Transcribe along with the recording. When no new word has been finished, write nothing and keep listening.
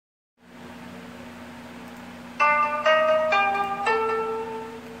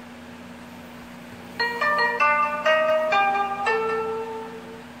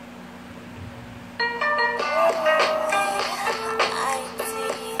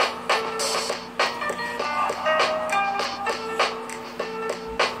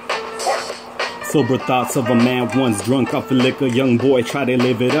Sober thoughts of a man once drunk off of liquor. Young boy try to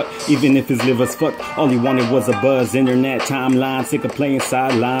live it up, even if his liver's fucked. All he wanted was a buzz, internet timeline, sick of playing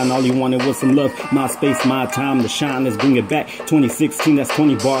sideline. All he wanted was some love, MySpace, my time to shine. Let's bring it back, 2016, that's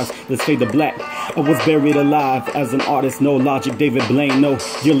 20 bars, let's fade to black. I was buried alive as an artist, no logic, David Blaine, no,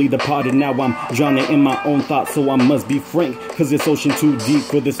 dearly departed. Now I'm drowning in my own thoughts, so I must be frank, cause this ocean too deep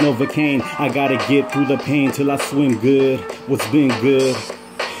for this novacaine. I gotta get through the pain till I swim good. What's been good?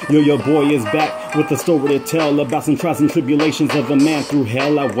 Yo, your boy is back with a story to tell about some trials and tribulations of a man through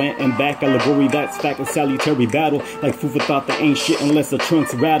hell. I went and back, allegory, that's fact, a salutary battle. Like food for thought that ain't shit unless the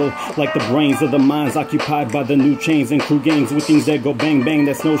trunks rattle. Like the brains of the minds occupied by the new chains and crew gangs with things that go bang bang,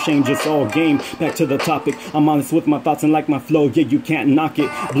 that's no shame, just all game. Back to the topic, I'm honest with my thoughts and like my flow, yeah, you can't knock it.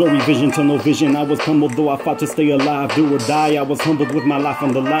 Blurry vision to no vision, I was pummeled though I fought to stay alive. Do or die, I was humbled with my life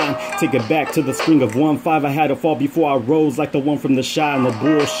on the line. Take it back to the spring of 1-5, I had to fall before I rose like the one from the shy and the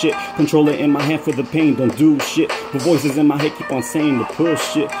bullshit. Controller in my hand for the pain, don't do shit. The voices in my head keep on saying to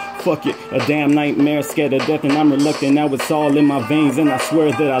push shit. Fuck it, a damn nightmare, scared of death and I'm reluctant. Now it's all in my veins and I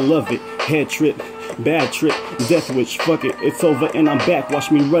swear that I love it. Head trip, bad trip, death wish, fuck it, it's over and I'm back,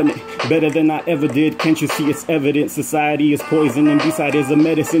 watch me run it. Better than I ever did, can't you see it's evident? Society is poison and b-cyde is a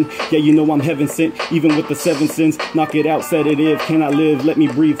medicine. Yeah, you know I'm heaven sent, even with the 7 sins. Knock it out, sedative, can I live? Let me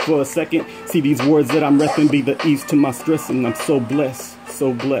breathe for a second. See these words that I'm reppin' be the ease to my stress and I'm so blessed,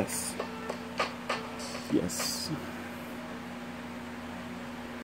 so blessed. Yes.